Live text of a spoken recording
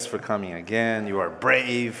For coming again. You are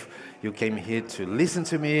brave. You came here to listen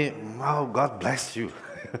to me. Wow, God bless you.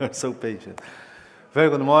 So patient. Very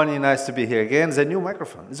good morning. Nice to be here again. It's a new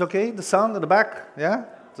microphone. It's okay? The sound at the back? Yeah?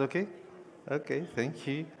 It's okay? Okay, thank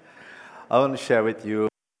you. I want to share with you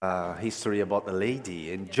a history about a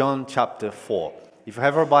lady in John chapter 4. If you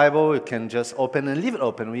have our Bible, you can just open and leave it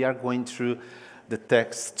open. We are going through the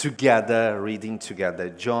text together, reading together.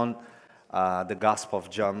 The Gospel of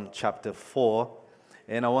John chapter 4.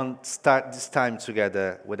 And I want to start this time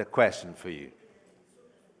together with a question for you.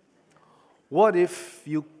 What if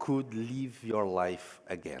you could live your life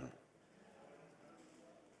again?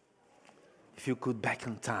 If you could back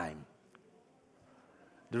in time.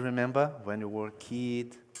 Do you remember when you were a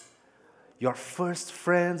kid? Your first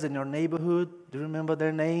friends in your neighborhood, do you remember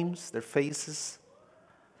their names, their faces?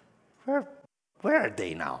 Where are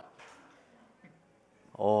they now?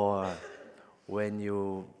 Or when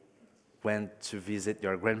you went to visit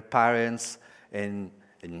your grandparents and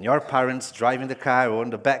your parents driving the car or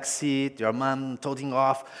in the back seat, your mom toting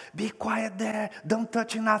off, be quiet there, don't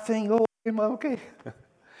touch nothing, oh, I'm okay.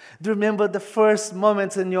 Do you remember the first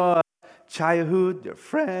moments in your childhood, your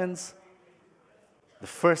friends? The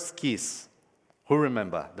first kiss. Who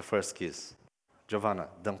remember the first kiss? Giovanna,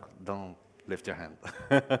 don't lift your hand.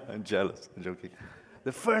 I'm jealous, I'm joking.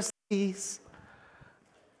 The first kiss,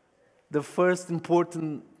 the first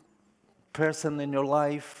important person in your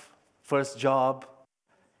life, first job,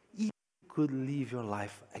 if you could live your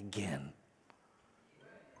life again.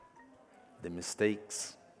 The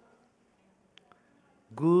mistakes,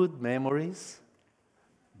 good memories,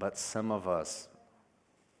 but some of us,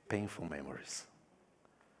 painful memories.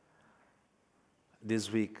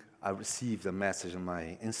 This week, I received a message on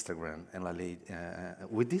my Instagram, and a lady,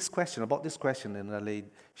 with this question, about this question, and a lady,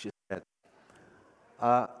 she said,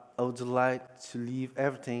 I would like to leave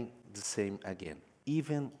everything the same again,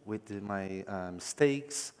 even with my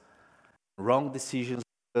mistakes, wrong decisions,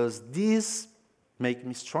 because these make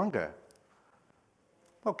me stronger.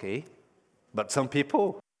 Okay, but some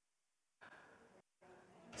people,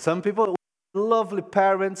 lovely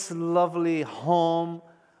parents, lovely home,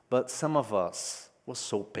 but some of us was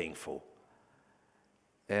so painful.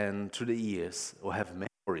 And through the years, we have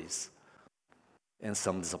memories and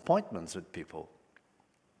some disappointments with people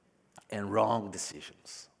and wrong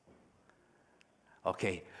decisions.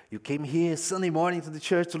 Okay, you came here Sunday morning to the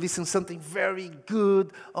church to listen to something very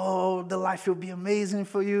good. Oh, the life will be amazing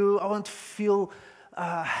for you. I want to feel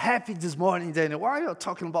happy this morning, Daniel. Why are you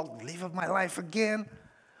talking about living my life again?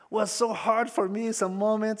 It was so hard for me some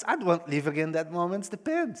moments. I don't want to live again that moments.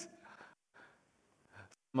 Depends.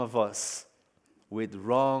 Some of us with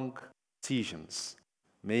wrong decisions.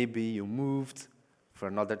 Maybe you moved for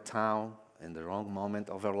another town in the wrong moment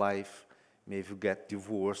of your life. Maybe you get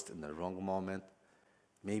divorced in the wrong moment.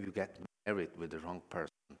 Maybe you get married with the wrong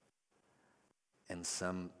person. And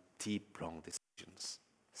some deep wrong decisions.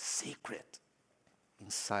 Secret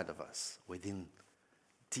inside of us, within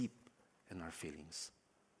deep in our feelings.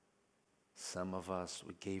 Some of us,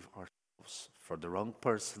 we gave ourselves for the wrong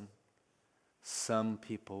person. Some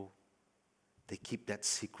people, they keep that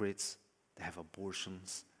secrets. They have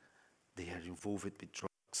abortions. They are involved with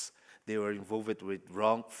drugs. They were involved with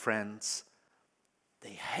wrong friends.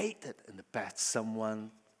 They hated in the past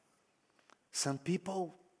someone. Some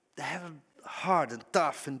people, they have a hard and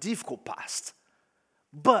tough and difficult past.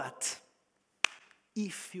 But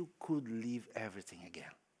if you could live everything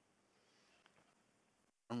again,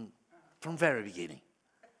 from very beginning.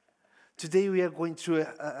 Today we are going through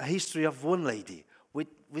a history of one lady with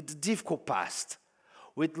a difficult past,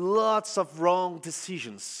 with lots of wrong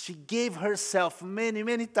decisions. She gave herself many,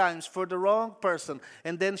 many times for the wrong person,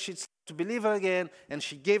 and then she started to believe again, and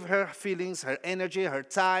she gave her feelings, her energy, her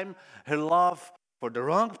time, her love for the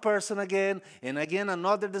wrong person again, and again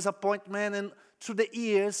another disappointment, and through the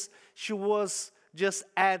years, she was just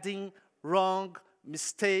adding wrong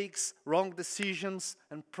mistakes, wrong decisions,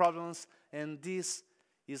 and problems, and this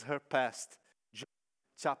is her past. John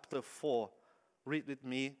chapter 4. Read with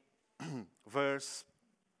me, verse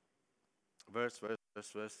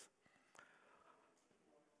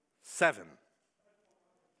 7.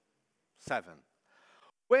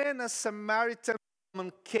 When a Samaritan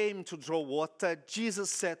woman came to draw water,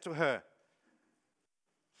 Jesus said to her,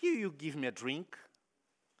 "Here you give me a drink."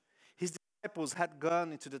 His disciples had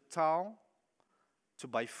gone into the town to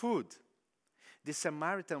buy food. The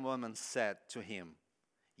Samaritan woman said to him,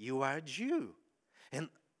 "You are a Jew, and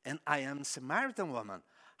I am a Samaritan woman.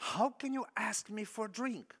 How can you ask me for a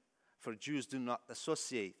drink?" For Jews do not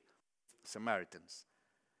associate with Samaritans.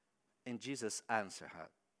 And Jesus answered her,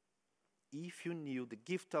 "If you knew the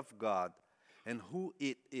gift of God and who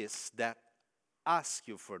it is that asks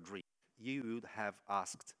you for drink, you would have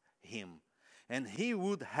asked him, and he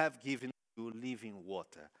would have given you living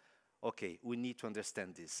water. Okay, we need to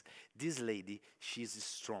understand this. This lady, she's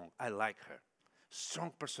strong. I like her.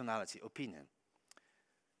 Strong personality, opinion.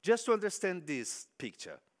 Just to understand this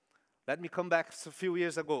picture, let me come back a few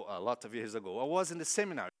years ago, a lot of years ago. I was in the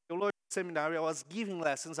seminary, theological seminary. I was giving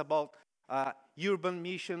lessons about urban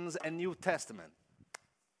missions and New Testament.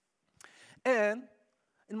 And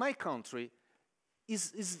in my country,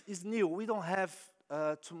 is new. We don't have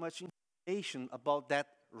too much information about that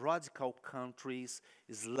radical countries,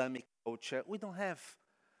 Islamic culture. We don't have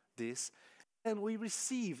this. And we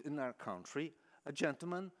receive in our country a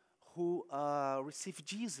gentleman who received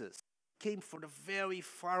Jesus, came from the very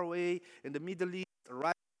far away in the Middle East, a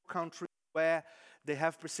radical country where they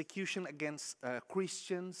have persecution against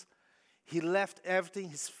Christians. He left everything,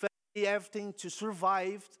 his family, everything to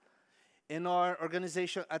survive. In our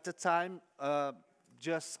organization at the time,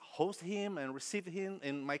 just host him and receive him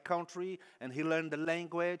in my country, and he learned the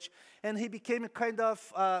language, and he became a kind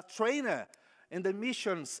of trainer in the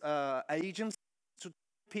missions agency to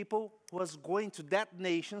people who was going to that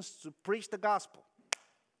nations to preach the gospel.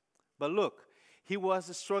 But look, he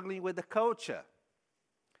was struggling with the culture.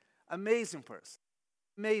 Amazing person,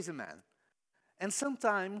 amazing man. And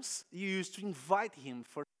sometimes you used to invite him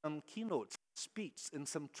for some keynote speech and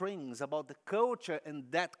some trainings about the culture in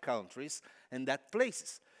that countries and that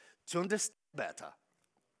places to understand better.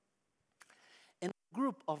 And a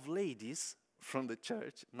group of ladies from the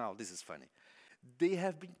church, now this is funny, they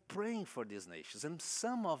have been praying for these nations, and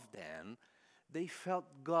some of them, they felt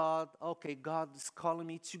God is calling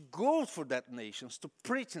me to go for that nations, to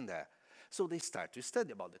preach in there. So they start to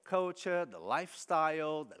study about the culture, the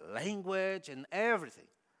lifestyle, the language, and everything.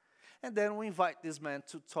 And then we invite this man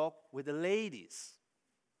to talk with the ladies.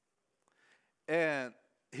 And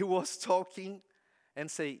he was talking and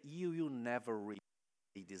say, you will never reach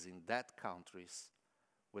ladies in that countries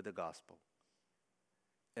with the gospel.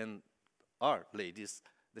 And our ladies,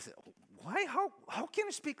 they say, why? How can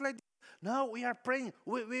you speak like this? No, we are praying.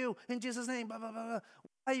 We will, in Jesus' name, blah, blah, blah, blah.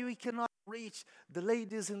 Why we cannot reach the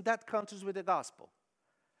ladies in that countries with the gospel?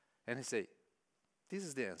 And he say, this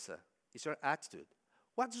is the answer. It's your attitude.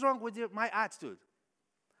 What's wrong with my attitude?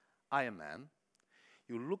 I am man.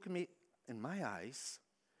 You look me in my eyes,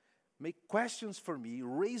 make questions for me,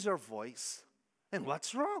 raise your voice, and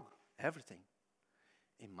what's wrong? Everything.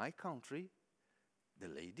 In my country, the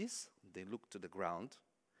ladies, they look to the ground,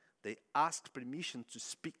 they ask permission to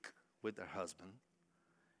speak with their husband.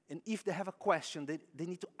 And if they have a question, they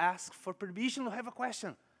need to ask for permission to have a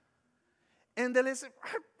question. And they say,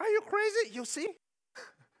 are you crazy? You see?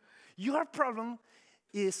 Your problem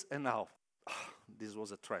is, and now, this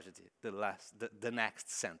was a tragedy, the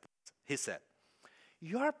next sentence. He said,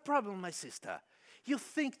 your problem, my sister, you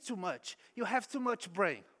think too much. You have too much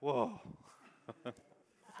brain. Whoa.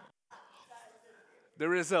 The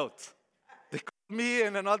result. They called me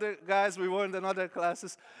and another guys, we were in another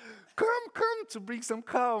classes. Come to bring some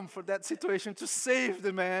calm for that situation, to save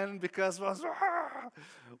the man, because it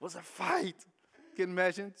was a fight. You can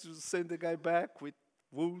imagine to send the guy back with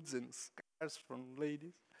wounds and scars from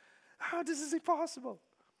ladies. This is impossible.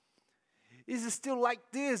 It's still like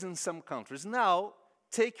this in some countries. Now,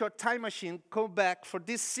 take your time machine, come back for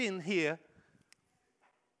this scene here.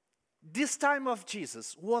 This time of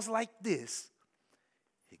Jesus was like this.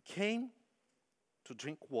 He came to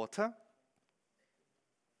drink water.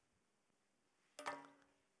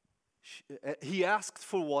 He asked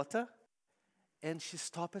for water, and she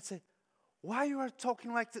stopped and said, why you are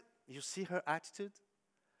talking like that? You see her attitude?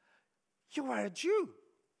 You are a Jew.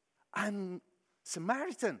 I'm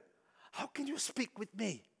Samaritan. How can you speak with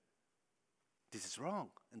me? This is wrong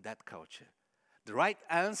in that culture. The right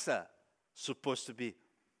answer supposed to be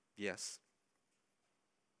yes.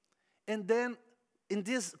 And then in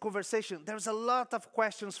this conversation, there's a lot of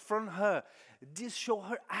questions from her. This shows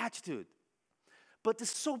her attitude. But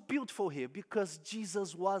it's so beautiful here because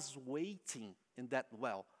Jesus was waiting in that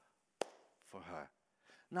well for her.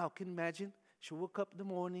 Now, can you imagine? She woke up in the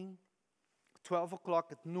morning, 12 o'clock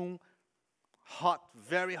at noon, hot,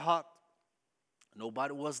 very hot.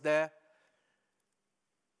 Nobody was there.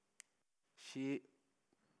 She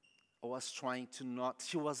was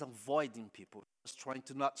she was avoiding people. She was trying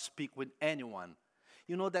to not speak with anyone.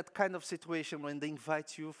 You know that kind of situation when they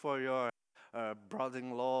invite you for your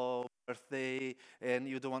brother-in-law birthday and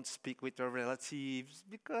you don't want to speak with your relatives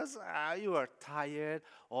because you are tired,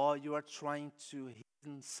 or you are trying to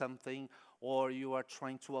hide something, or you are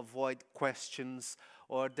trying to avoid questions,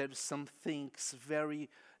 or there's some things very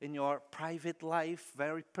in your private life,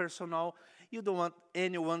 very personal. You don't want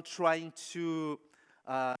anyone trying to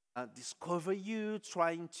discover you,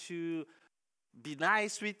 trying to be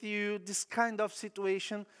nice with you, this kind of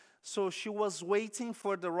situation. So she was waiting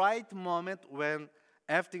for the right moment when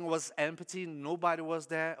everything was empty, nobody was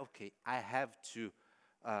there. Okay, I have to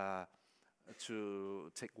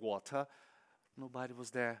take water. Nobody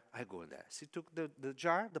was there. I go in there. She took the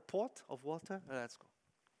jar, the pot of water. Let's go.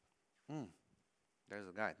 There's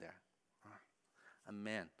a guy there. A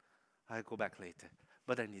man. I go back later.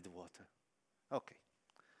 But I need water. Okay.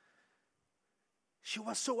 She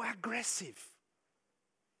was so aggressive.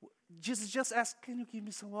 Jesus just asked, can you give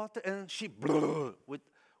me some water? And she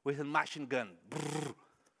with a machine gun.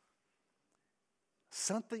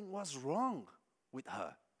 Something was wrong with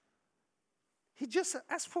her. He just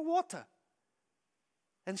asked for water.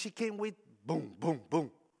 And she came with boom, boom,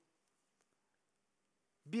 boom.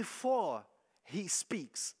 Before he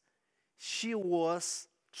speaks, she was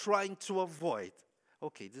trying to avoid.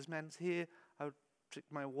 Okay, this man's here. I'll drink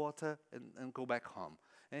my water and go back home.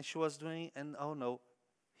 And she was doing, and oh no,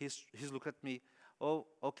 he's looked at me. Oh,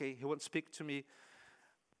 okay, he won't speak to me.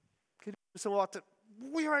 Can you give me some water?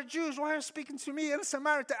 We are Jews. Why are you speaking to me? I'm a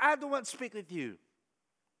Samaritan. I don't want to speak with you.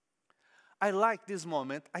 I like this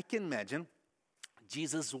moment. I can imagine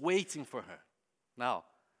Jesus waiting for her. Now,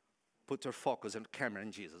 put your focus and camera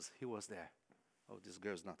on Jesus. He was there. Oh, this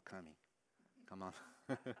girl's not coming. Come on.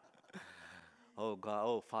 Oh, God.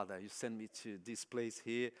 Oh, Father, you sent me to this place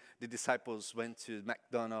here. The disciples went to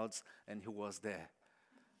McDonald's, and he was there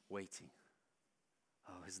waiting.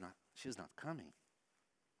 Oh, she's not coming.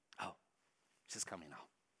 Oh, she's coming now.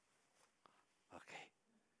 Okay.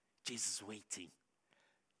 Jesus waiting.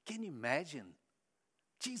 Can you imagine?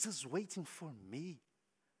 Jesus waiting for me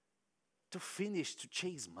to finish, to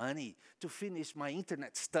chase money, to finish my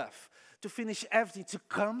internet stuff, to finish everything, to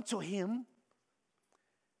come to him.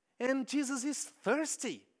 And Jesus is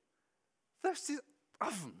thirsty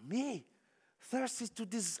of me, thirsty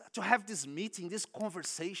to have this meeting, this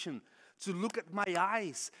conversation, to look at my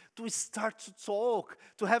eyes, to start to talk,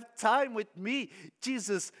 to have time with me.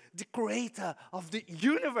 Jesus, the creator of the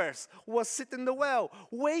universe, was sitting in the well,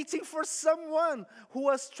 waiting for someone who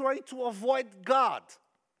was trying to avoid God.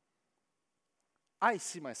 I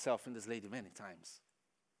see myself in this lady many times.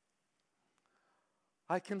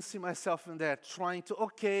 I can see myself in there trying to,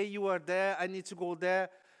 okay, you are there, I need to go there.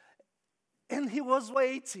 And he was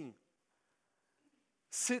waiting.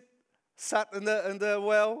 Sat in the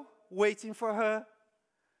well, waiting for her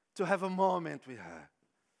to have a moment with her.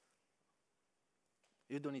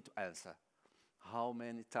 You don't need to answer. How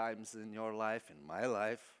many times in your life, in my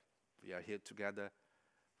life, we are here together,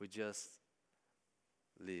 we just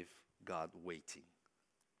leave God waiting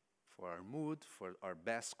for our mood, for our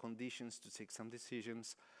best conditions to take some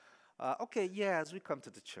decisions. Okay, yes, we come to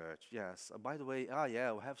the church. Yes, by the way,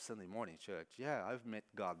 yeah, we have Sunday morning church. Yeah, I've met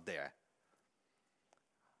God there.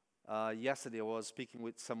 Yesterday I was speaking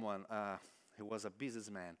with someone. He was a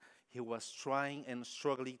businessman. He was trying and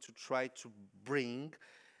struggling to try to bring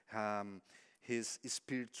his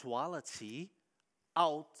spirituality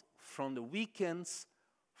out from the weekends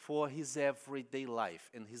for his everyday life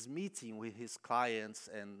and his meeting with his clients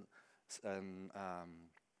and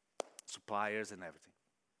suppliers and everything.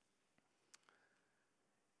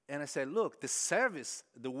 And I said, look, the service,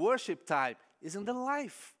 the worship time is in the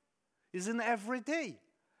life, is in every day.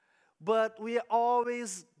 But we are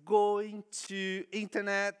always going to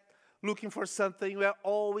internet, looking for something. We are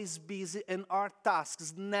always busy and our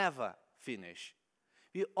tasks never finish.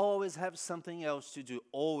 We always have something else to do,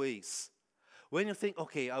 always. When you think,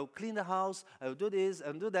 okay, I'll clean the house, I'll do this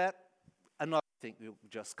and do that, another thing will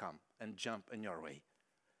just come and jump in your way.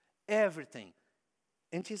 Everything.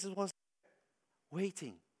 And Jesus was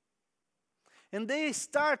waiting. And they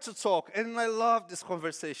start to talk, and I love this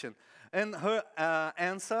conversation. And her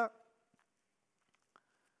answer,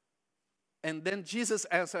 and then Jesus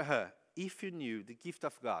answered her, if you knew the gift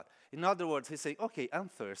of God. In other words, he's saying, okay, I'm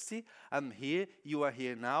thirsty, I'm here, you are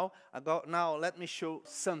here now. Now let me show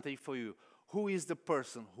something for you. Who is the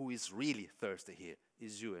person who is really thirsty here?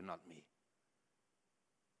 Is you and not me.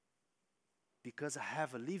 Because I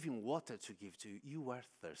have a living water to give to you. You are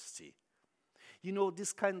thirsty. You know,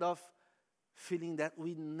 this kind of feeling that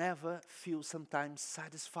we never feel sometimes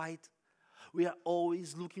satisfied. We are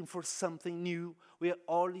always looking for something new. We are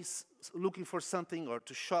always looking for something or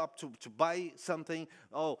to shop, to buy something.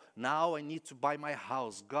 Oh, now I need to buy my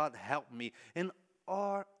house. God help me. And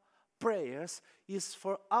our prayers is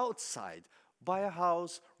for outside. Buy a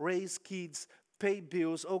house, raise kids, pay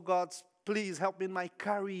bills. Oh, God, please help me in my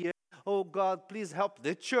career. Oh, God, please help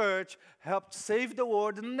the church. Help save the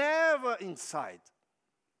world. Never inside.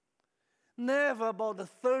 never about the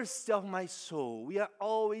thirst of my soul. We are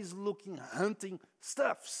always looking, hunting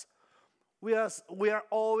stuffs. We are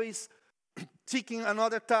always taking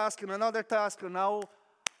another task and another task, and now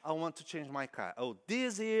I want to change my car. Oh,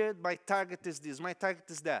 this year, my target is this, my target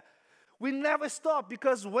is that. We never stop,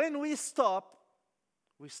 because when we stop,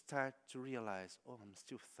 we start to realize, oh, I'm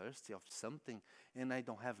still thirsty of something, and I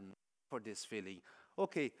don't have no for this feeling.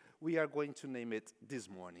 Okay, we are going to name it this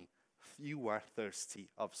morning. You are thirsty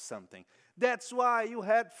of something. That's why you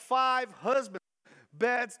had 5 husbands,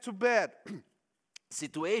 bed to bed,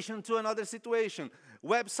 situation to another situation,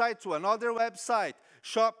 website to another website,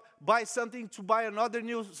 shop, buy something to buy another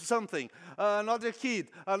new something, another kid,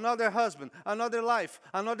 another husband, another life,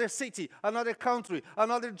 another city, another country,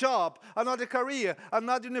 another job, another career,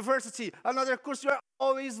 another university, another course. You are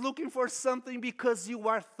always looking for something because you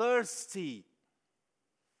are thirsty.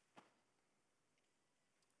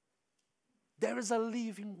 There is a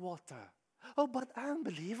living water. Oh, but I'm a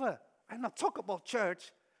believer. I'm not talking about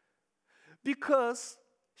church. Because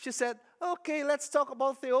she said, okay, let's talk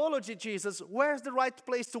about theology, Jesus. Where's the right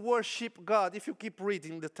place to worship God if you keep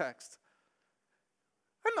reading the text?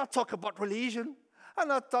 I'm not talking about religion. I'm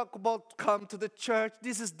not talking about come to the church.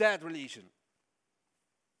 This is dead religion.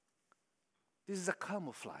 This is a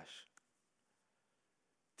camouflage.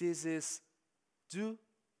 This is do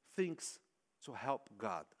things to help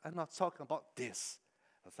God. I'm not talking about this.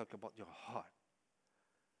 I'm talking about your heart,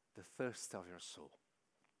 the thirst of your soul.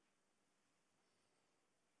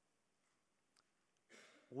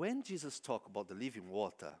 When Jesus talked about the living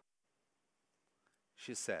water,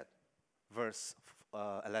 she said, verse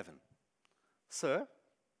 11, Sir,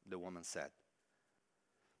 the woman said,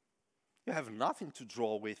 you have nothing to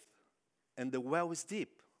draw with, and the well is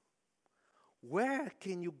deep. Where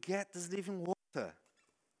can you get this living water?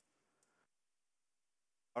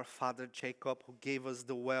 Our father Jacob, who gave us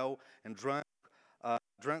the well and drank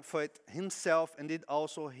for it himself, and did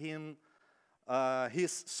also him,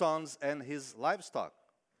 his sons and his livestock.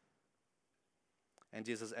 And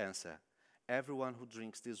Jesus answered, everyone who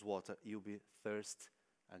drinks this water, you'll be thirsty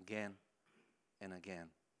again and again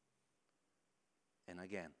and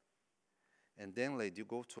again. And then, lady, you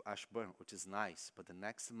go to Ashburn, which is nice, but the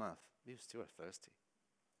next month, you still are thirsty.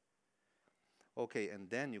 Okay, and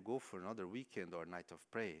then you go for another weekend or night of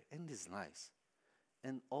prayer, and it's nice.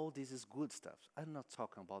 And all this is good stuff. I'm not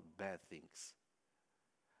talking about bad things.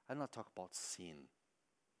 I'm not talking about sin.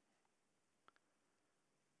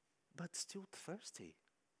 But still thirsty.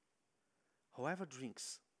 Whoever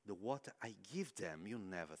drinks the water I give them, you're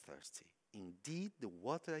never thirsty. Indeed, the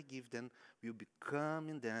water I give them will become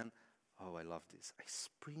in them, oh, I love this, a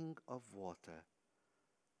spring of water.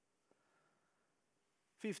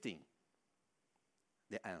 15.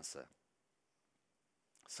 The answer.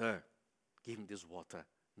 Sir, give me this water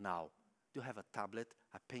now. Do you have a tablet,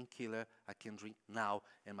 a painkiller I can drink now,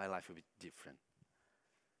 and my life will be different?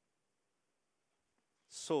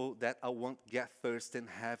 So that I won't get thirsty and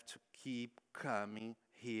have to keep coming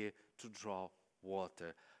here to draw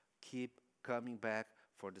water. Keep coming back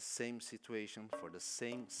for the same situation, for the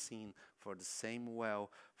same sin, for the same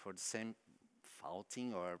well, for the same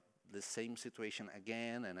faulting or the same situation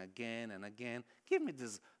again and again and again. Give me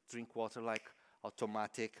this drink water like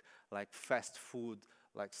automatic, like fast food,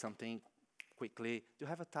 like something quickly. Do you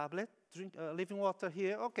have a tablet? Drink living water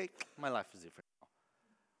here? Okay, my life is different now.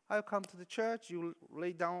 I'll come to the church, you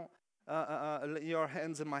lay down your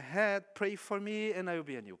hands on my head, pray for me, and I will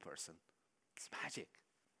be a new person. It's magic.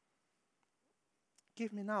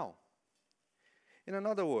 Give me now. In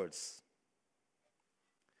other words,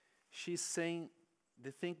 she's saying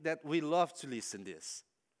the thing that we love to listen this.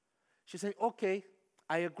 She said, okay,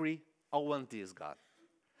 I agree. I want this, God.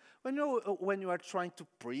 When you are trying to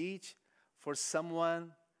preach for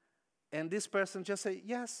someone, and this person just say,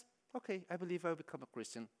 yes, okay, I believe I'll become a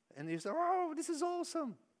Christian. And you say, oh, this is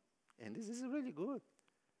awesome. And this is really good.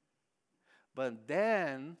 But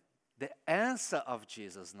then, the answer of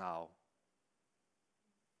Jesus now,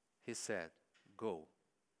 he said, go,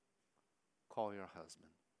 call your husband.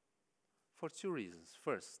 For 2 reasons.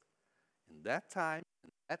 First, in that time, in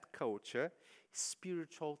that culture,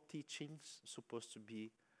 spiritual teachings supposed to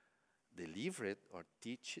be delivered or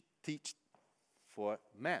teach for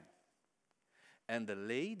men. And the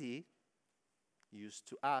lady used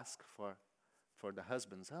to ask for the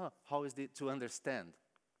husbands, how is it to understand?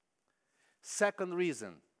 Second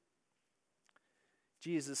reason,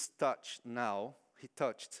 Jesus touched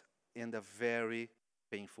in a very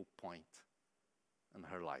painful point in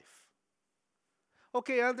her life.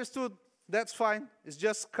 Okay, I understood. That's fine. It's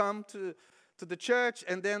just come to the church,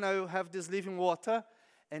 and then I will have this living water.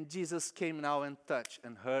 And Jesus came now and touched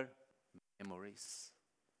in her memories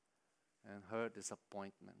and her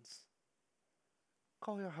disappointments.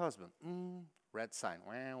 Call your husband. Red sign.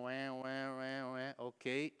 Wah, wah, wah, wah, wah.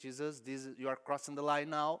 Okay, Jesus, you are crossing the line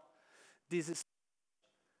now. This is.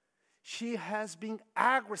 She has been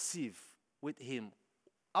aggressive with him,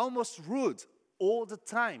 almost rude all the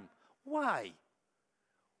time. Why?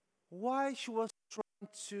 Why she was trying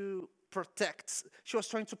to protect? She was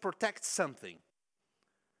trying to protect something.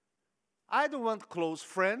 I don't want close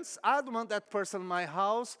friends. I don't want that person in my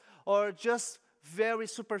house, or just very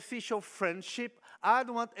superficial friendship. I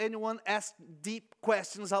don't want anyone ask deep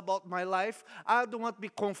questions about my life. I don't want to be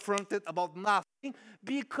confronted about nothing,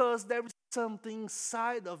 because there is something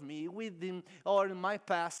inside of me, within, or in my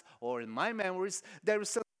past, or in my memories. There is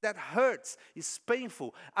something that hurts, is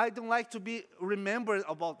painful. I don't like to be remembered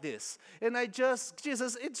about this. And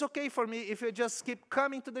Jesus, it's okay for me if you just keep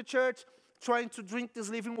coming to the church, trying to drink this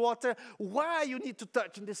living water. Why you need to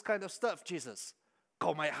touch in this kind of stuff, Jesus?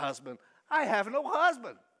 Call my husband. I have no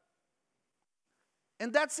husband.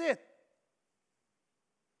 And that's it.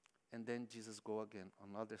 And then Jesus go again,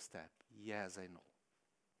 another step. Yes, I know.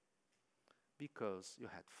 Because you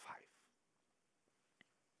had 5.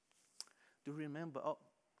 Do you remember?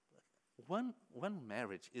 One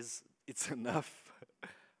marriage it's enough.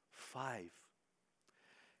 5.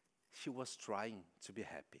 She was trying to be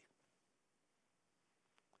happy.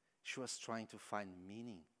 She was trying to find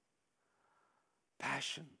meaning,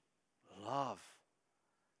 passion, love.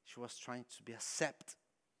 She was trying to be accepted.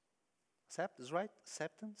 Accept is right?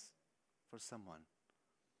 Acceptance for someone.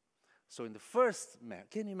 So in the first marriage,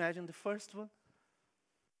 can you imagine the first one?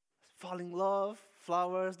 Fall in love,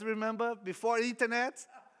 flowers. Do you remember? Before internet,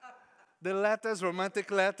 the letters,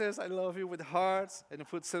 romantic letters. I love you with hearts. And you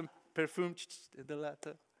put some perfume in the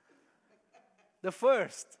letter. The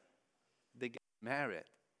first, they get married.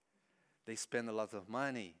 They spend a lot of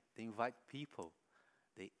money. They invite people.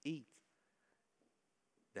 They eat.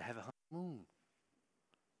 They have a honeymoon.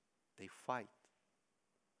 They fight.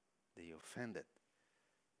 They offended.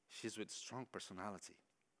 She's with strong personality.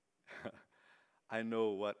 I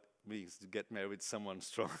know what it means to get married with someone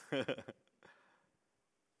strong. I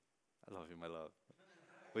love you, my love.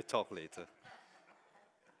 We talk later.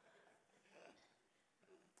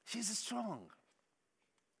 She's strong.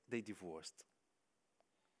 They divorced.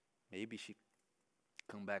 Maybe she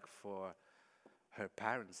come back for her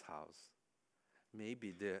parents' house.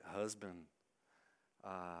 Maybe the husband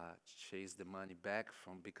chased the money back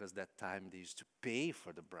because that time they used to pay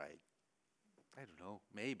for the bride. I don't know.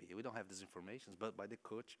 Maybe. We don't have these information, but by the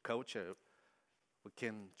culture, we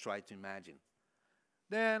can try to imagine.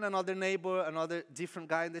 Then another neighbor, another different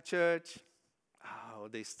guy in the church. Oh,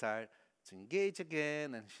 they start to engage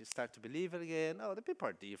again, and she start to believe again. Oh, the people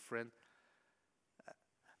are different.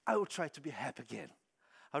 I will try to be happy again.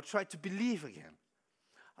 I'll try to believe again.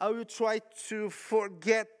 I will try to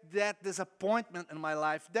forget that disappointment in my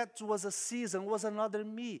life. That was a season, was another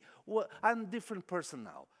me. I'm a different person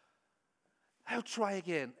now. I'll try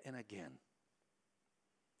again and again.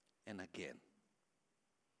 And again.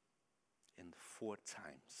 And 4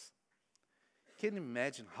 times. Can you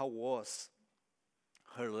imagine how was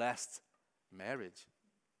her last marriage?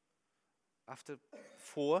 After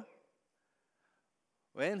 4,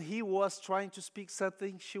 when he was trying to speak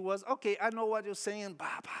something, she was, okay, I know what you're saying.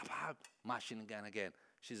 Bah, bah, bah. Machine gun again.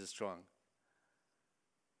 She's strong.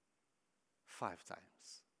 5 times.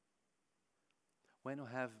 When you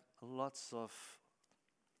have lots of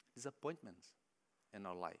disappointments in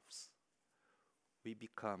our lives, we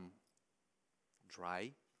become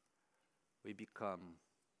dry. We become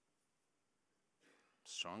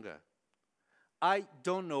stronger. I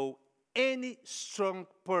don't know any strong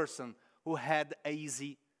person who had an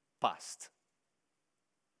easy past.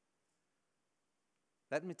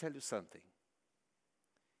 Let me tell you something.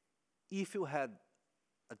 If you had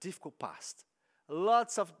a difficult past,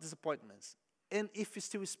 lots of disappointments, and if it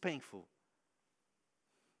still is painful,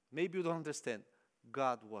 maybe you don't understand,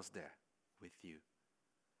 God was there with you.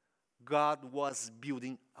 God was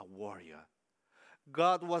building a warrior.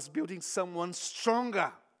 God was building someone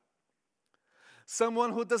stronger.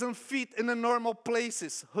 Someone who doesn't fit in the normal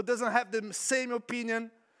places, who doesn't have the same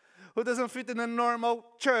opinion, who doesn't fit in a normal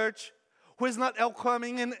church, who is not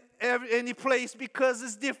welcoming in any place because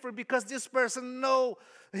it's different, because this person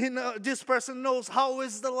this person knows how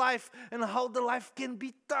is the life and how the life can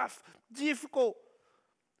be tough, difficult.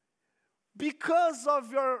 Because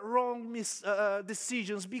of your wrong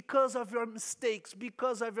decisions, because of your mistakes,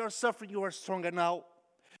 because of your suffering, you are stronger now.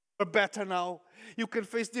 You are better now. You can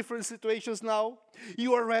face different situations now.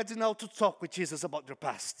 You are ready now to talk with Jesus about your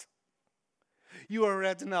past. You are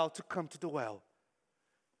ready now to come to the well,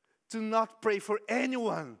 to not pray for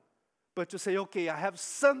anyone, but to say, okay, I have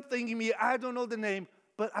something in me, I don't know the name,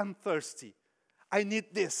 but I'm thirsty. I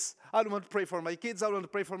need this. I don't want to pray for my kids. I don't want to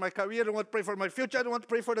pray for my career. I don't want to pray for my future. I don't want to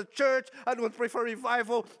pray for the church. I don't want to pray for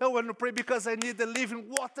revival. I want to pray because I need the living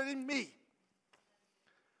water in me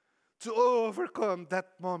to overcome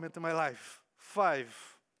that moment in my life.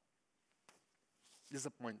 5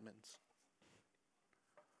 disappointments.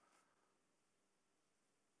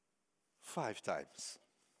 5 times.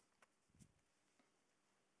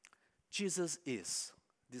 Jesus is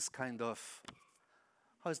this kind of,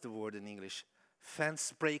 how's the word in English?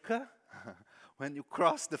 Fence breaker. When you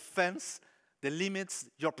cross the fence, the limits,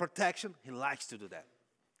 your protection, he likes to do that.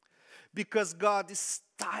 Because God is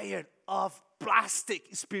tired of plastic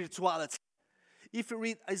spirituality. If you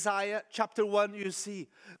read Isaiah chapter 1, you see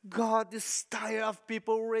God is tired of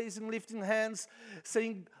people lifting hands,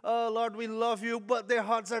 saying, oh, Lord, we love you, but their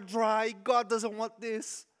hearts are dry. God doesn't want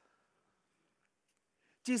this.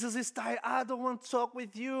 Jesus is tired. I don't want to talk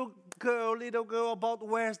with you, little girl, about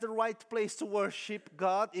where's the right place to worship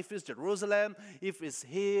God, if it's Jerusalem, if it's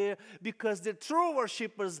here, because the true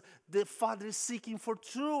worshipers, the Father is seeking for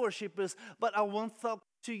true worshipers, but I want to talk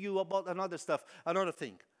to you about another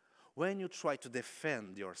thing. When you try to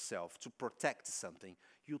defend yourself, to protect something,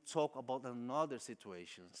 you talk about another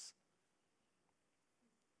situations.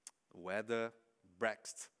 Weather,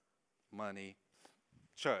 Brexit, money,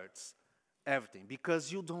 church, everything,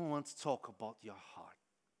 because you don't want to talk about your heart.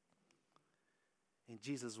 And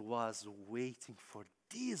Jesus was waiting for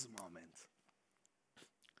this moment.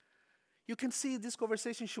 You can see this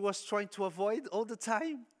conversation she was trying to avoid all the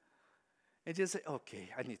time. And just say, okay,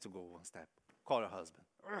 I need to go one step. Call her husband.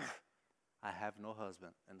 I have no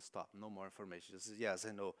husband. And stop. No more information. She says, yes,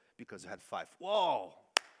 I know, because you had 5. Whoa!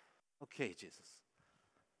 Okay, Jesus.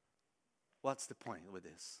 What's the point with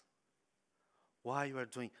this? Why you are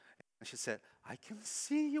doing... And she said, I can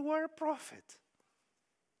see you are a prophet.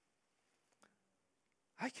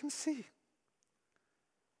 I can see.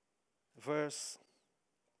 Verse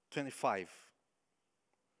 25.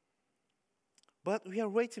 But we are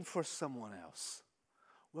waiting for someone else.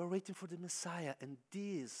 We're waiting for the Messiah. And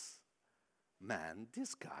this man,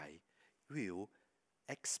 this guy, will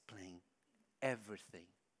explain everything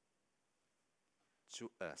to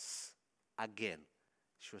us. Again,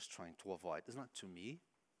 she was trying to avoid. It's not to me.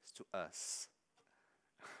 It's to us.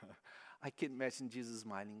 I can imagine Jesus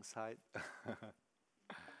smiling inside.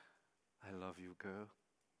 I love you, girl.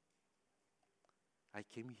 I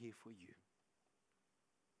came here for you.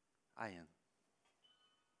 I am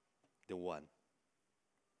the one.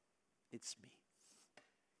 It's me.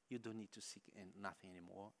 You don't need to seek nothing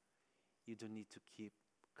anymore. You don't need to keep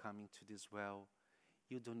coming to this well.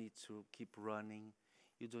 You don't need to keep running.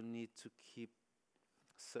 You don't need to keep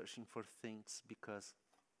searching for things, because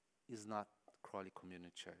it's not Crawley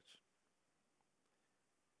Community Church.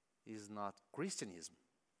 It's not Christianism.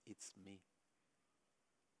 It's me.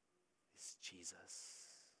 It's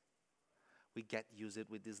Jesus. We get used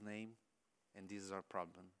with this name, and this is our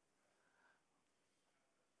problem.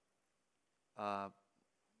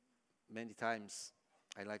 Many times,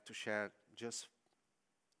 I like to share just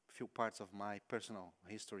a few parts of my personal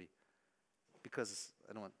history, because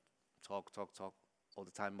I don't want to talk all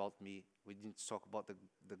the time about me. We need to talk about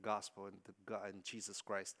the gospel and God and Jesus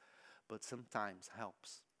Christ, but sometimes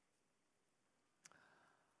helps.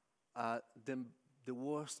 The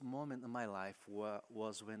worst moment in my life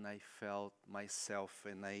was when I felt myself,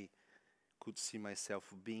 and I could see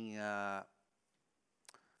myself being a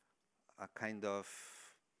kind of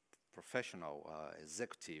professional,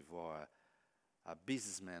 executive, or a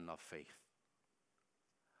businessman of faith,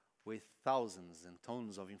 with thousands and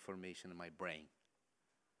tons of information in my brain.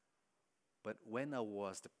 But when I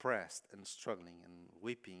was depressed and struggling and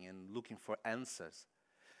weeping and looking for answers,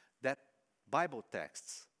 that Bible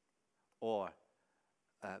texts or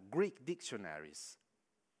Greek dictionaries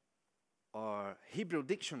or Hebrew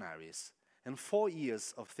dictionaries and 4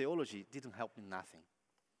 years of theology didn't help me nothing.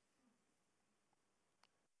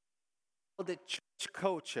 The church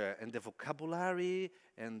culture and the vocabulary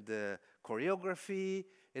and the choreography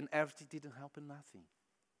and everything didn't help me nothing.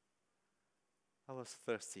 I was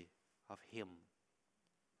thirsty of Him.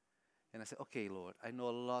 And I said, okay, Lord, I know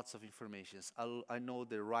lots of information. I know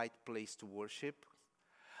the right place to worship.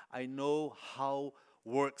 I know how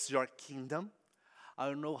works your kingdom.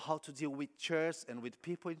 I know how to deal with church and with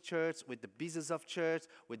people in church, with the business of church,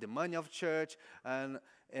 with the money of church, and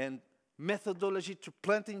methodology to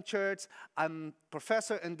planting church. I'm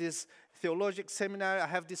professor in this theological seminary. I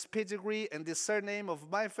have this pedigree and this surname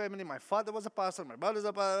of my family. My father was a pastor, my brother's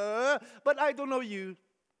a pastor, but I don't know you.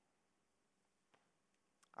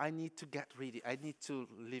 I need to get ready. I need to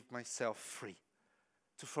leave myself free,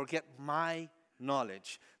 to forget my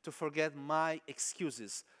knowledge, to forget my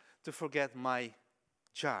excuses, to forget my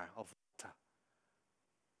jar of water.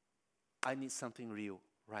 I need something real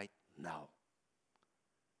right now.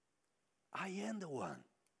 I am the one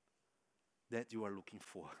that you are looking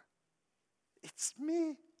for. It's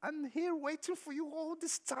me. I'm here waiting for you all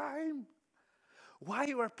this time. Why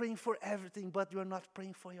you are praying for everything, but you are not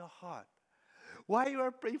praying for your heart? Why you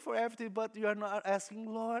are praying for everything, but you are not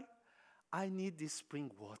asking, Lord, I need this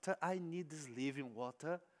spring water. I need this living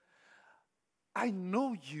water. I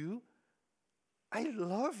know you. I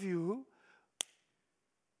love you.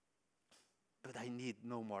 But I need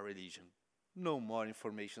no more religion. No more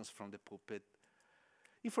informations from the pulpit.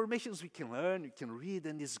 Informations we can learn, we can read,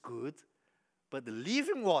 and it's good. But the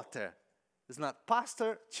living water is not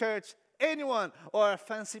pastor, church, anyone, or a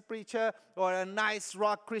fancy preacher, or a nice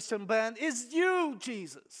rock Christian band. It's you,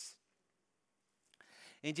 Jesus.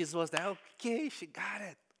 And Jesus was like, okay, she got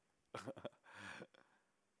it.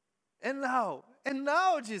 And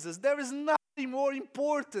now, Jesus, there is nothing more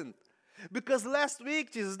important. Because last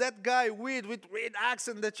week, Jesus, that guy with red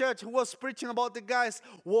accent in the church who was preaching about the guys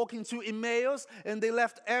walking to Emmaus and they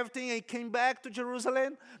left everything and came back to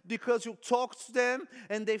Jerusalem because you talked to them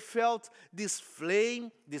and they felt this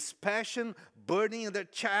flame, this passion burning in their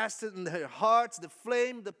chest and their hearts, the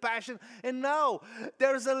flame, the passion. And now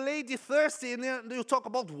there's a lady thirsty and you talk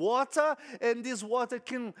about water and this water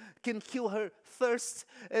can kill her thirst.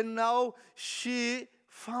 And now she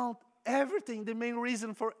found everything, the main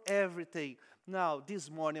reason for everything. Now, this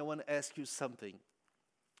morning, I want to ask you something.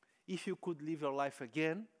 If you could live your life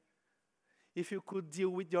again, if you could deal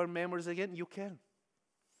with your memories again, you can.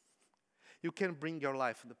 You can bring your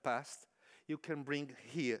life in the past. You can bring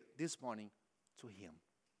here, this morning, to Him.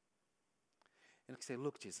 And say,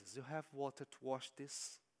 look, Jesus, you have water to wash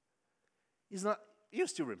this. It's not, you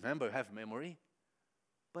still remember, you have memory,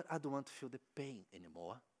 but I don't want to feel the pain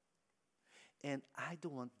anymore. And I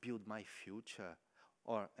don't want to build my future,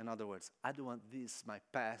 or in other words, I don't want this, my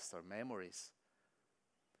past or memories,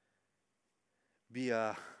 be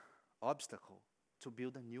an obstacle to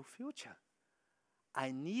build a new future.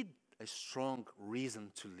 I need a strong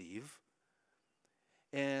reason to live,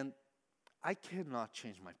 and I cannot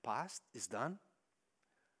change my past. It's done.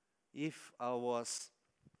 If I was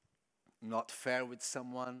not fair with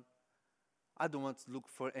someone, I don't want to look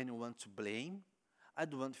for anyone to blame. I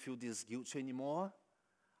don't want to feel this guilt anymore.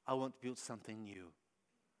 I want to build something new.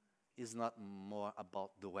 It's not more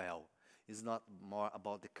about the well. It's not more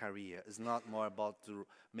about the career. It's not more about to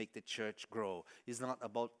make the church grow. It's not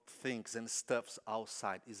about things and stuffs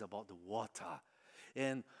outside. It's about the water.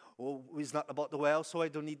 And it's not about the well, so I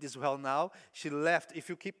don't need this well now. She left, if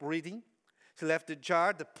you keep reading, she left the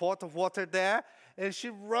jar, the pot of water there, and she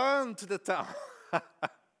ran to the town.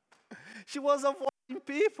 She was avoiding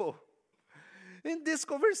people. In this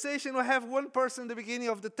conversation, we have one person in the beginning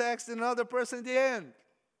of the text and another person in the end.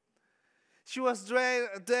 She was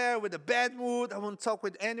there with a bad mood. I won't talk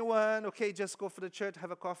with anyone. Okay, just go for the church, have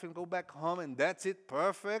a coffee, and go back home, and that's it.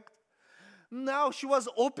 Perfect. Now she was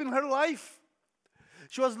opening her life.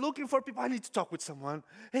 She was looking for people. I need to talk with someone.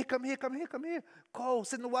 Hey, come here, come here, come here. Call,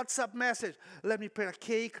 send a WhatsApp message. Let me prepare a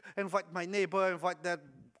cake, invite my neighbor, invite that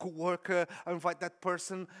co-worker, invite that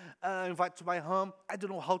person, invite to my home. I don't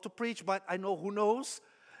know how to preach, but I know who knows.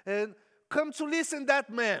 And come to listen that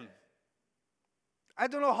man. I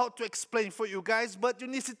don't know how to explain for you guys, but you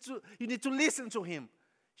need to listen to him.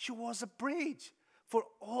 She was a bridge. For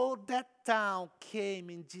all that town came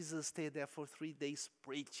and Jesus stayed there for 3 days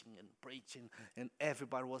preaching, and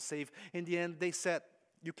everybody was saved. In the end, they said,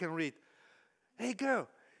 you can read, hey girl,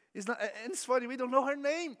 and it's funny, we don't know her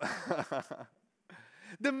name.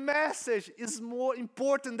 The message is more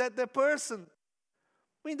important than the person.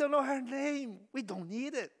 We don't know her name. We don't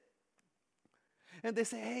need it. And they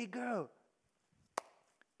say, hey girl,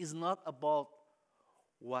 it's not about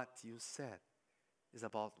what you said. It's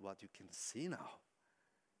about what you can see now.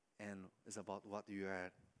 And it's about what you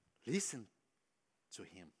are listening to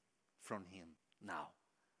him, from him now.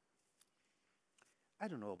 I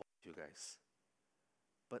don't know about you guys,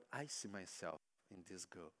 but I see myself in this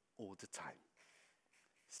girl all the time.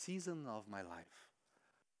 Season of my life.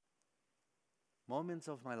 Moments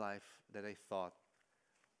of my life that I thought,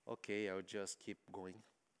 okay, I'll just keep going,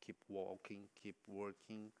 keep walking, keep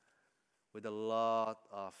working, with a lot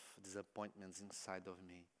of disappointments inside of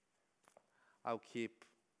me. I'll keep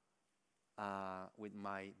with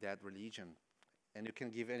my dead religion. And you can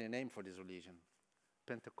give any name for this religion.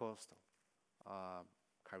 Pentecostal,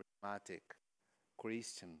 charismatic,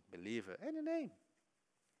 Christian, believer, any name.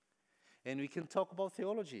 And we can talk about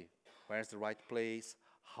theology. Where's the right place?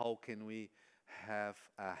 How can we have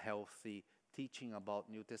a healthy teaching about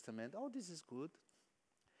New Testament? Oh, this is good.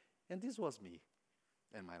 And this was me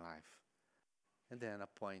in my life. And then at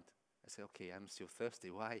a point, I say, okay, I'm still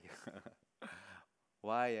thirsty. Why?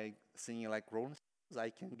 Why I singing like Rolling Stones? I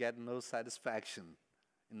can get no satisfaction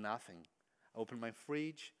in nothing. I open my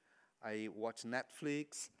fridge, I watch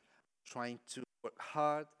Netflix, trying to work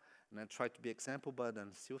hard, and I try to be example, but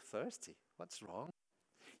I'm still thirsty. What's wrong?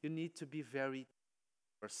 You need to be very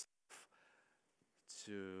yourself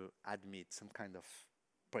to admit some kind of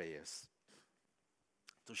prayers,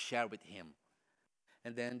 to share with him.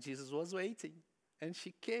 And then Jesus was waiting, and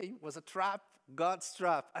she came. It was a trap, God's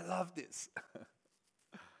trap. I love this.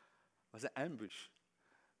 It was an ambush.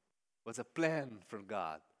 It was a plan from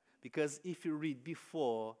God. Because if you read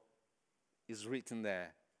before, it's written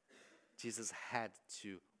there, Jesus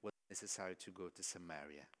was necessary to go to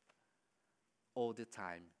Samaria. All the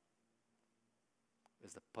time, it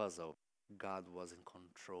was the puzzle. God was in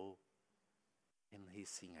control, and He's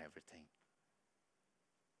seeing everything.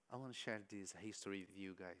 I want to share this history with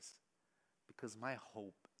you guys, because my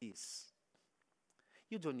hope is,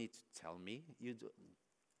 you don't need to tell me.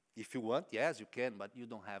 If you want, yes, you can, but you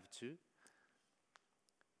don't have to.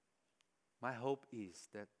 My hope is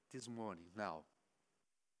that this morning, now,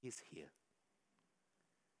 He's here.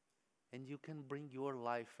 And you can bring your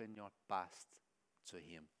life and your past to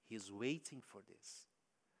Him. He's waiting for this.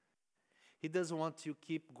 He doesn't want you to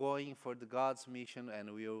keep going for the God's mission,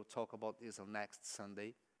 and we'll talk about this on next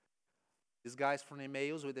Sunday. These guys from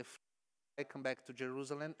Emmaus with the come back to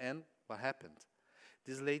Jerusalem, and what happened?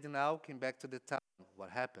 This lady now came back to the town. What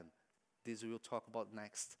happened? This we'll talk about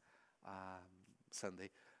next Sunday.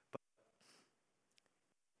 But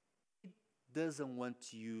He doesn't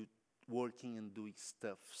want you working and doing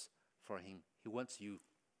stuff for Him. He wants you.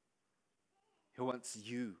 He wants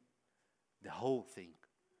you, the whole thing.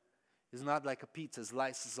 It's not like a pizza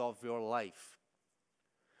slices of your life.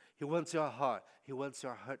 He wants your heart. He wants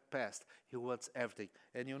your hurt past. He wants everything.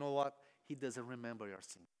 And you know what? He doesn't remember your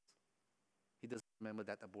sins. He doesn't remember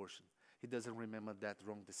that abortion. He doesn't remember that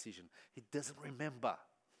wrong decision. He doesn't remember.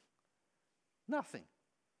 Nothing.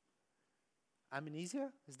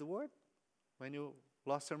 Amnesia is the word? When you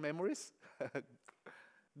lost your memories?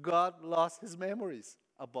 God lost His memories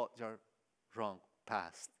about your wrong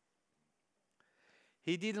past.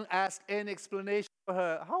 He didn't ask any explanation for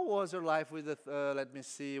her. How was your life with with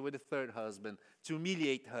the third husband? To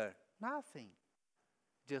humiliate her. Nothing.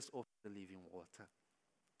 Just offer the living water.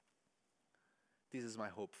 This is my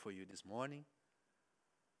hope for you this morning.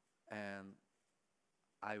 And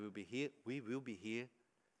I will be here, we will be here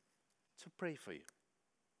to pray for you,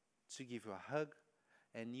 to give you a hug,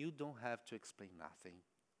 and you don't have to explain nothing.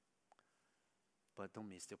 But don't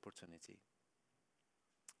miss the opportunity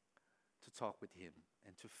to talk with Him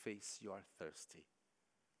and to face your thirsty.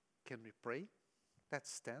 Can we pray?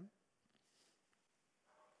 Let's stand.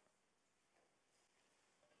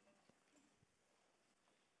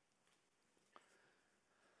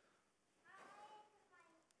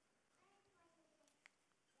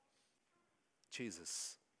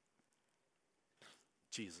 Jesus.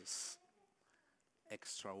 Jesus.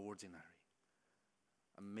 Extraordinary.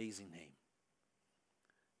 Amazing name.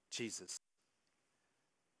 Jesus.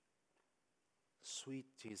 Sweet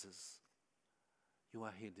Jesus, you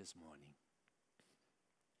are here this morning.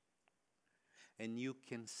 And you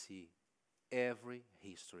can see every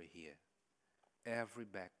history here, every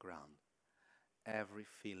background, every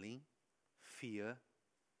feeling, fear,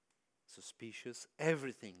 suspicious,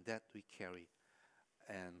 everything that we carry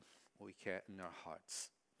and we carry in our hearts.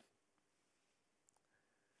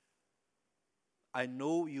 I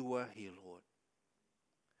know you are here, Lord.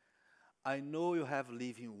 I know you have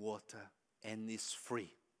living water, and it's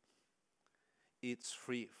free. It's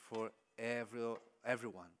free for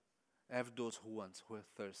everyone, those who are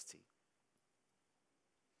thirsty.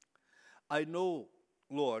 I know,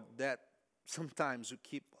 Lord, that sometimes we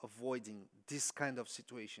keep avoiding this kind of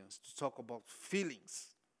situations to talk about feelings.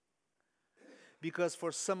 Because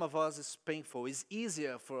for some of us it's painful. It's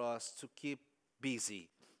easier for us to keep busy.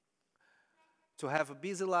 To have a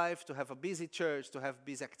busy life, to have a busy church, to have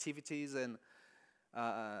busy activities, and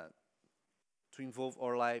to involve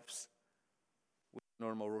our lives with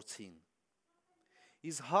normal routine.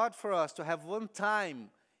 It's hard for us to have one time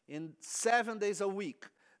in 7 days a week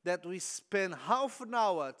that we spend half an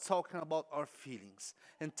hour talking about our feelings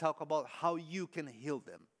and talk about how you can heal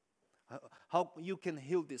them, how you can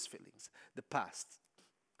heal these feelings, the past.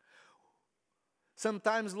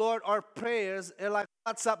 Sometimes, Lord, our prayers are like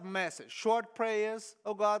WhatsApp message, short prayers.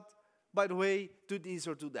 Oh God, by the way, do this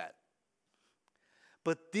or do that.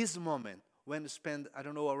 But this moment, when you spend, I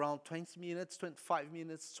don't know, around 20 minutes, 25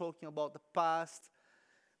 minutes talking about the past,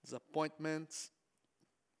 disappointments,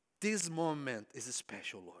 this moment is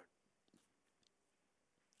special, Lord.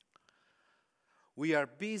 We are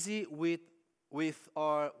busy with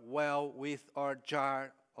our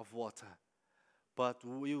jar of water, but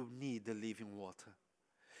we need the living water.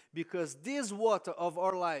 Because this water of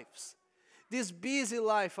our lives, this busy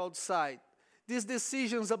life outside, these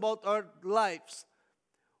decisions about our lives,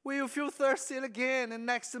 we will feel thirsty again and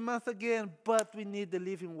next month again, but we need the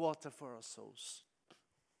living water for our souls.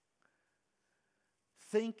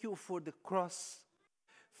 Thank you for the cross.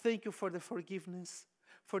 Thank you for the forgiveness,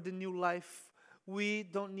 for the new life. We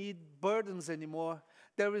don't need burdens anymore.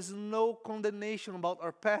 There is no condemnation about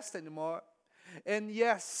our past anymore. And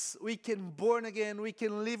yes, we can born again. We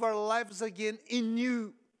can live our lives again in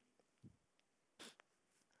new.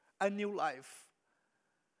 A new life.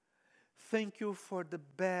 Thank you for the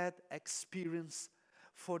bad experience,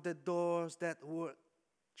 for the doors that were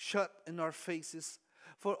shut in our faces,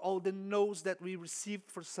 for all the no's that we received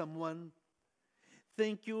for someone.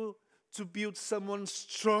 Thank you to build someone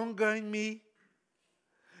stronger in me.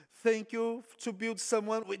 Thank you to build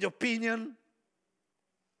someone with opinion.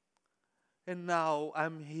 And now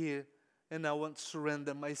I'm here and I want to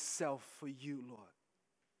surrender myself for you, Lord.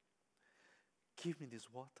 Give me this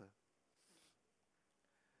water.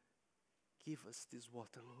 Give us this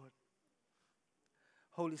water, Lord.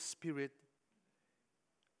 Holy Spirit,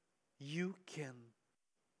 you can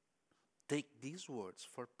take these words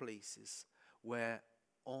for places where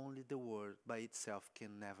only the word by itself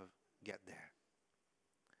can never get there.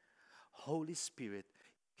 Holy Spirit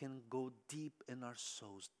can go deep in our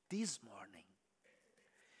souls this morning.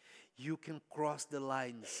 You can cross the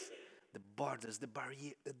lines, the borders, the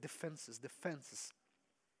barrier, the defenses.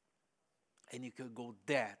 And you can go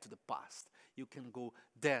there to the past. You can go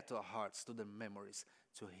there to our hearts, to the memories,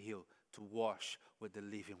 to heal, to wash with the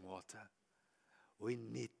living water. We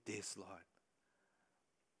need this, Lord.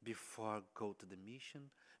 Before I go to the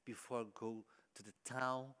mission, before I go to the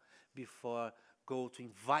town, before I go to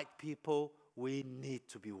invite people, we need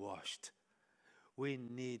to be washed. We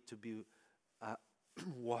need to be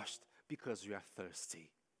washed because we are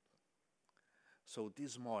thirsty. So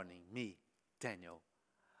this morning, me, Daniel,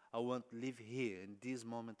 I want to live here in this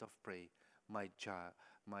moment of prayer, my jar,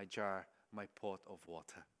 my pot of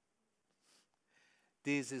water.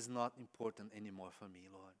 This is not important anymore for me,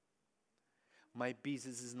 Lord. My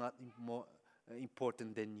business is not more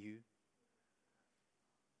important than you.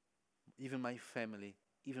 Even my family,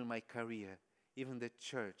 even my career, even the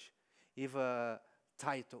church, even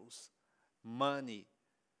titles, money,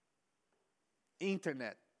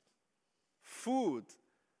 internet, food,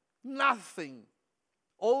 nothing.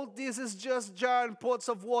 All this is just jar and pots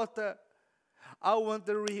of water. I want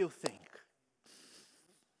the real thing.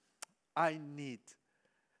 I need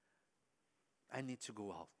to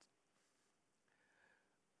go out.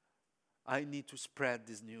 I need to spread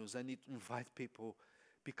this news. I need to invite people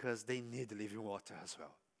because they need living water as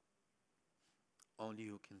well. Only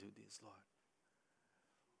you can do this, Lord.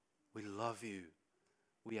 We love you.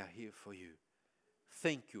 We are here for you.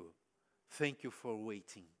 Thank you. Thank you for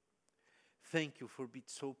waiting. Thank you for being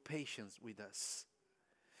so patient with us.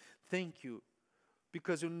 Thank you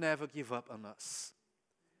because you never give up on us.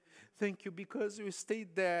 Thank you because you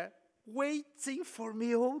stayed there waiting for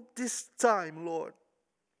me all this time, Lord.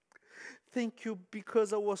 Thank you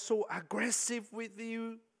because I was so aggressive with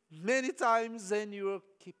you many times and you are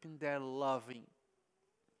keeping there loving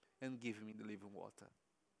and giving me the living water.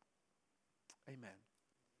 Amen.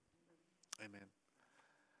 Amen.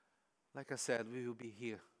 Like I said, we will be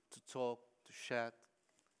here to talk, to chat,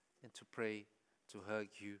 and to pray, to hug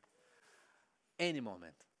you. Any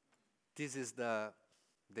moment. This is the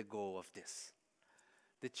goal of this.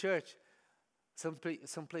 The church, some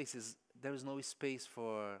places, there is no space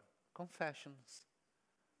for confessions,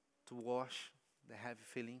 to wash the heavy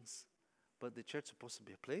feelings. But the church is supposed to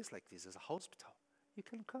be a place like this, as a hospital. You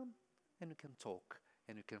can come and you can talk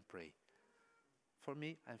and you can pray. For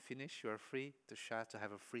me, I'm finished. You are free to chat, to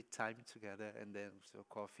have a free time together, and then to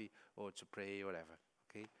coffee or to pray, whatever.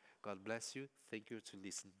 Okay? God bless you. Thank you to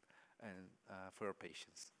listen and for your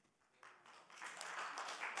patience.